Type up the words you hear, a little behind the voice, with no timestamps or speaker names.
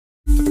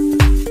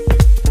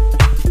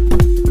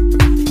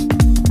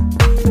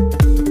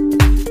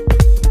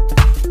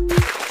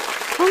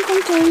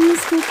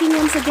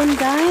again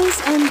guys,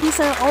 and these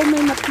are all my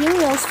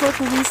materials for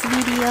today's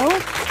video,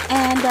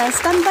 and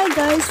stand by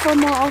guys for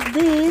more of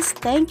this.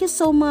 Thank you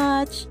so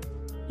much.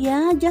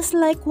 Yeah, just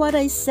like what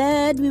I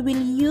said, we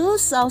will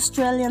use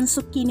Australian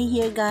zucchini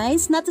here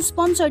guys. Not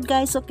sponsored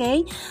guys,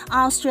 okay?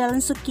 Australian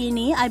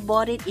zucchini, I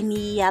bought it in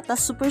Yata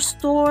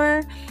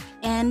Superstore.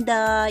 And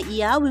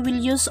yeah, we will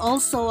use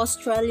also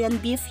Australian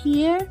beef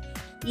here.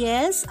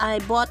 Yes, I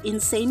bought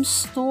in same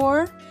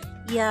store.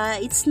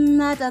 Yeah, it's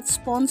not that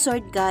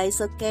sponsored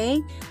guys, okay?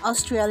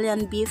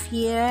 Australian beef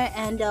here,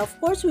 and of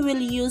course we will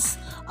use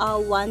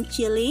one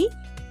chili.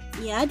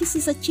 Yeah, this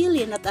is a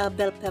chili, not a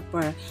bell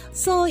pepper.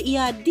 So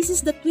yeah, this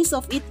is the twist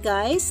of it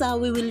guys.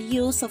 We will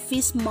use a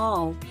fish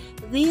maw.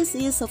 This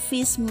is a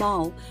fish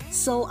maw.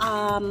 So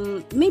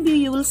maybe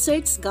you will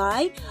search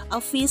guys,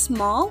 a fish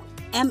maw,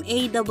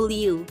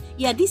 MAW.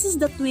 Yeah, this is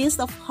the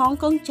twist of Hong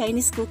Kong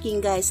Chinese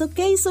cooking guys.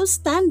 Okay, so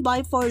stand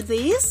by for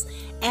this,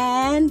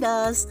 and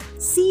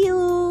see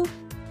you.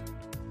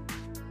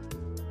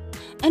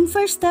 And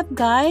first step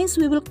guys,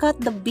 we will cut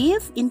the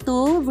beef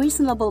into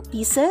reasonable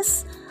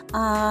pieces.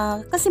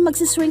 Kasi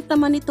magsishrink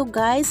naman ito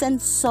guys,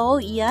 and so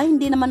yeah,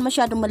 hindi naman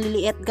masyadong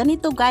maliliit.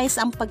 Ganito guys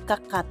ang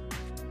pagkakat.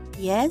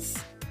 Yes.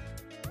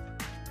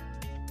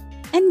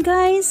 And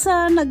guys,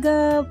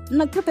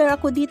 nag-prepare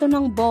ako dito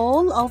ng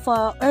bowl of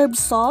herb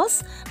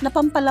sauce na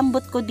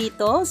pampalambot ko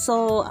dito.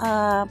 So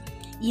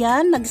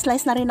yan,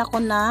 nag-slice na rin ako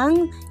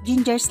ng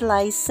ginger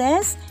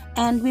slices,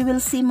 and we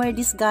will simmer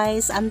this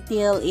guys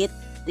until it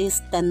is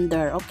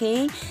tender.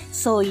 Okay,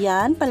 so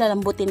yan,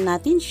 palalambutin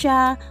natin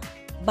siya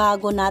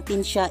bago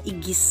natin siya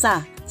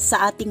igisa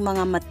sa ating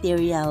mga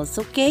materials.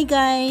 Okay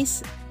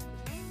guys?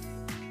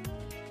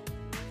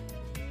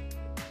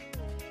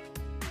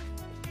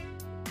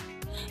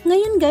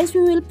 Ngayon guys,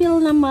 we will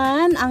peel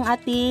naman ang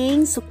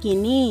ating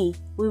zucchini.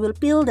 We will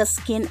peel the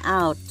skin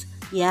out.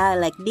 Yeah,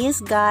 like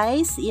this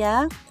guys.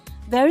 Yeah,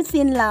 very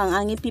thin lang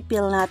ang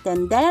ipipeel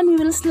natin. Then we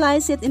will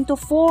slice it into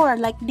 4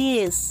 like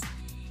this.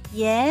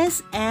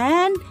 Yes,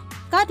 and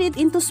cut it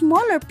into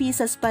smaller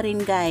pieces pa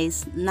rin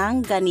guys,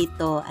 ng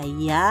ganito.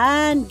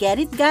 Ayan, get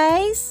it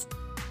guys?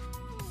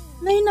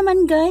 Ngayon naman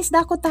guys,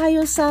 dako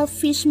tayo sa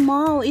fish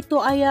maw.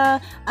 Ito ay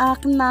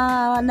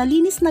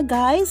nalinis na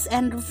guys,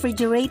 and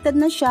refrigerated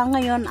na siya.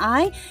 Ngayon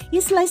ay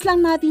i-slice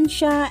lang natin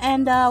siya,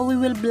 and we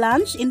will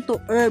blanch into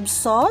herb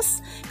sauce.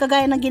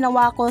 Kagaya ng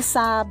ginawa ko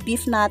sa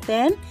beef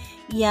natin.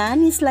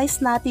 Yan, i-slice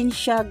natin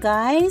siya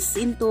guys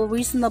into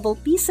reasonable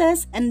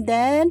pieces, and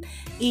then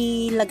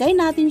ilagay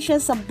natin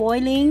siya sa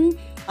boiling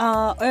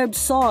herb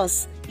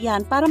sauce.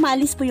 Yan, para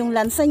maalis po yung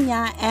lansa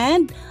niya,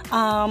 and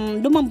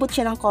lumambot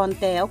siya ng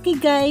konti. Okay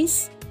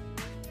guys?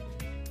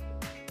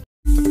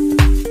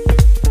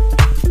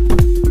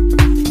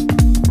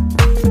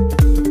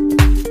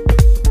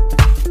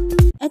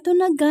 Ito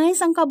na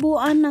guys ang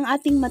kabuuan ng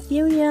ating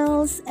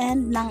materials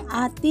and ng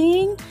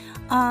ating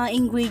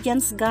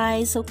ingredients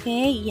guys.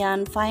 Okay,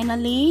 yan,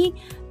 finally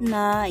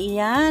na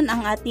yan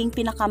ang ating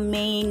pinaka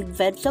main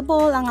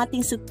vegetable, ang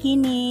ating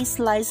zucchini.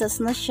 Slice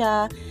na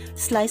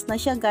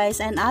siya guys,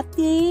 and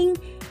ating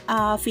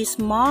fish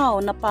maw,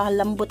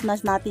 napalambot na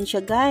natin siya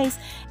guys,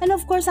 and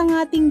of course ang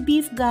ating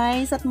beef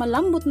guys, at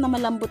malambot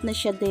na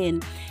siya din.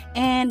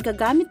 And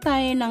gagamit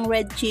tayo ng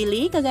red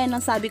chili kagaya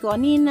ng sabi ko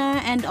kanina,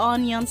 and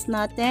onions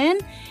natin,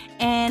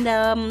 and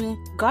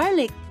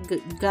garlic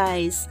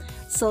guys.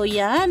 So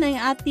yan ay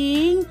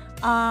ating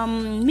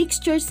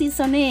mixture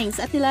seasonings,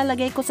 at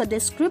ilalagay ko sa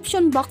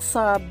description box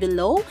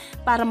below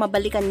para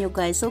mabalikan nyo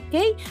guys.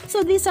 Okay,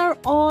 so these are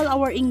all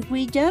our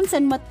ingredients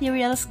and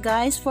materials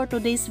guys for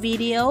today's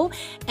video,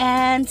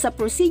 and sa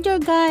procedure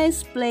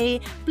guys,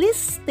 please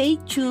stay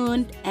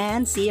tuned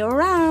and see you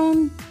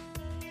around.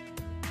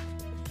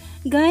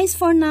 Guys,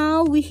 for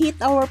now we heat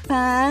our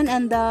pan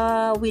and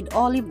with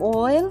olive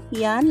oil.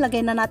 Yan,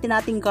 lagay na natin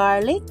ating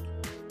garlic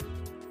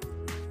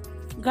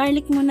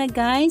muna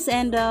guys,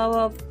 and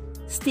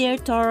stir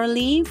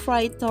thoroughly,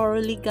 fry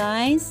thoroughly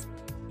guys,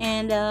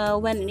 and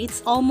when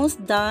it's almost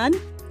done,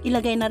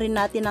 ilagay na rin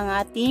natin ang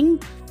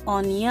ating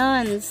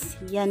onions.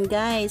 Yan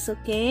guys,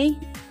 okay?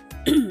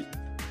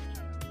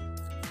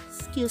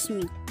 Excuse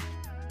me.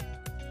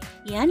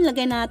 Yan,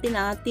 lagay natin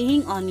ang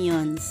ating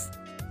onions.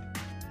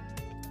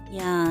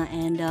 Yeah,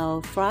 and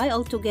fry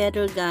all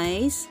together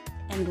guys,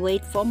 and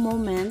wait for a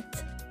moment.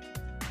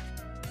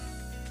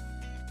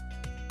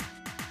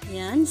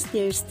 Yan,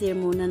 stir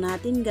muna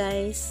natin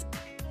guys.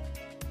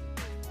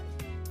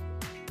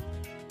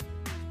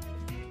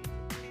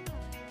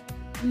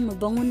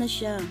 Mabango na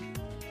siya.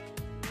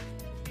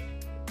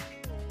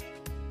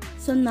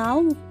 So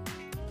now,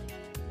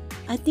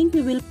 I think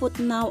we will put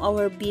now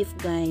our beef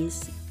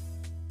guys.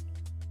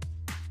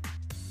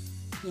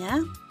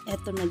 Yeah,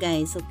 eto na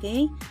guys,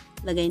 okay?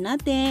 Lagay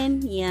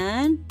natin,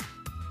 yan.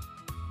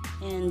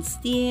 And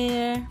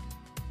stir.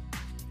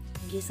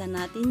 Gisa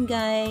natin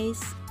guys.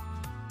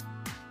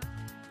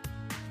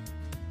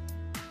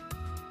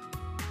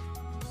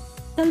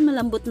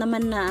 Malambot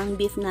naman na ang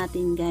beef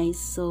natin guys,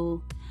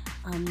 so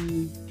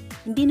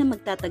hindi na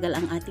magtatagal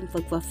ang ating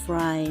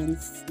pagpa-fry.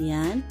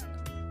 Yan.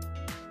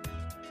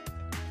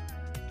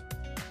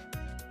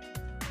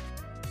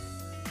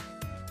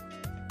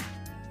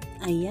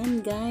 Ayan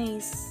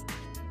guys.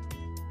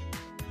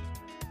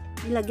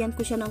 Nilagyan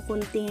ko siya ng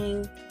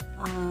kunting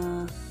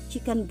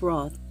chicken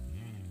broth.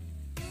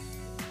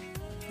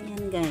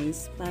 Ayan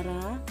guys,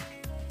 para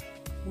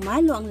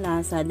umalo ang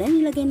lasa.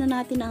 Then ilagay na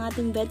natin ang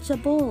ating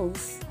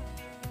vegetables.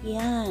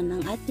 Yan,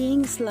 ang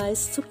ating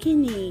sliced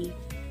zucchini.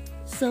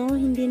 So,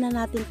 hindi na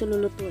natin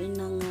tululutuin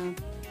ng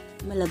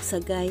malabsa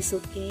guys,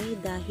 okay?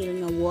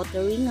 Dahil nga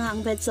watery nga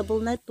ang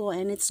vegetable na to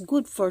and it's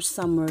good for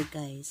summer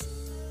guys.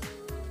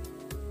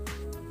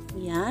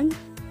 Yan,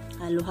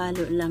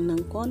 halo-halo lang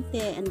ng konti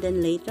and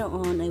then later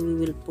on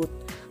we will put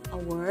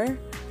our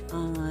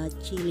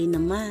chili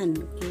naman,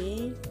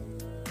 okay?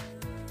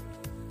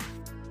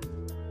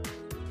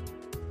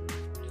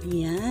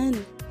 Yan,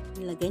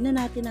 ilagay na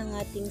natin ang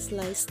ating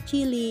sliced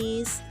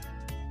chilies.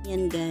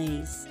 Yan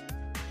guys.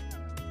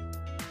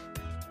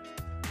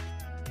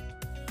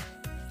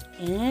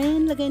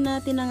 And lagay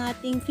natin ang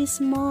ating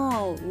fish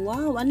maw.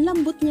 Wow, ang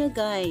lambot niya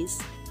guys.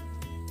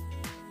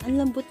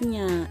 Ang lambot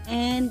niya.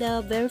 And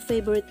very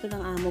favorite ko ng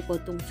amo ko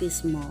itong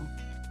fish maw.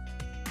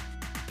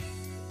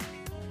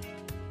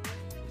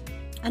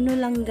 Ano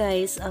lang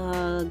guys,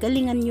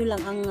 galingan nyo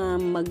lang ang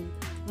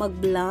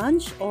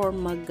mag-blanch or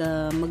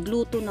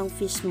magluto ng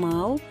fish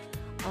maw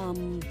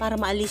para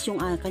maalis yung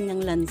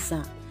kanyang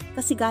lansa.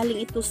 Kasi galing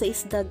ito sa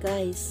isda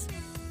guys.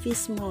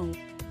 Fish maw.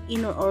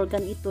 Inner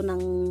organ ito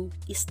ng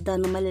isda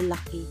na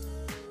malalaki.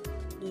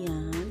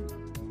 Yan.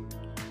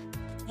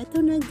 Ito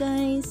na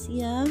guys.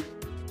 Yan.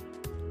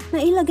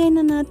 Nailagay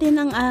na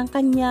natin ang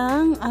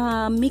kanyang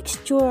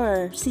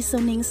mixture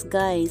seasonings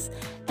guys.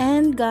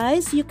 And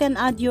guys, you can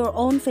add your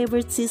own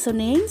favorite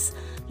seasonings.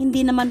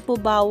 Hindi naman po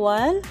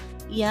bawal.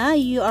 Yeah,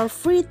 you are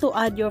free to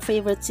add your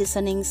favorite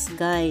seasonings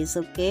guys.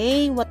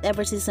 Okay?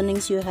 Whatever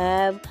seasonings you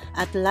have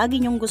at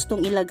lagi nyong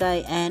gustong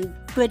ilagay and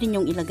pwede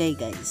nyong ilagay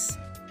guys.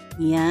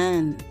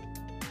 Yan.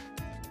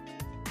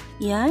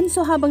 Yan,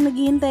 so habang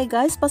naghihintay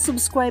guys,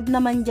 pa-subscribe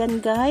naman dyan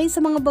guys.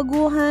 Sa mga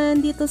baguhan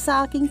dito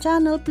sa aking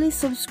channel, please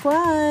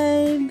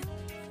subscribe.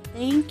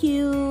 Thank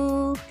you.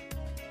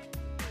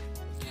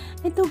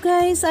 Ito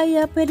guys,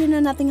 ay pwede na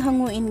nating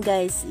hanguin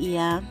guys.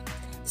 Yeah.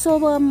 So,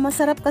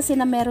 masarap kasi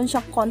na meron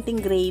siyang konting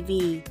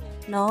gravy.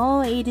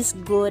 No, it is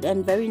good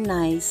and very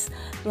nice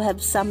to have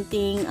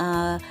something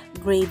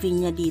gravy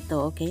niya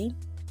dito, okay?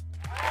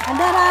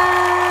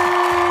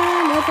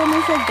 Adaran! Ito na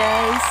siya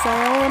guys. So,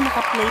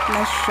 naka-plate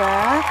na siya.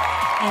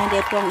 And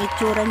ito ang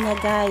itsura niya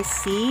guys.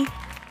 See?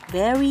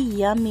 Very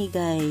yummy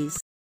guys.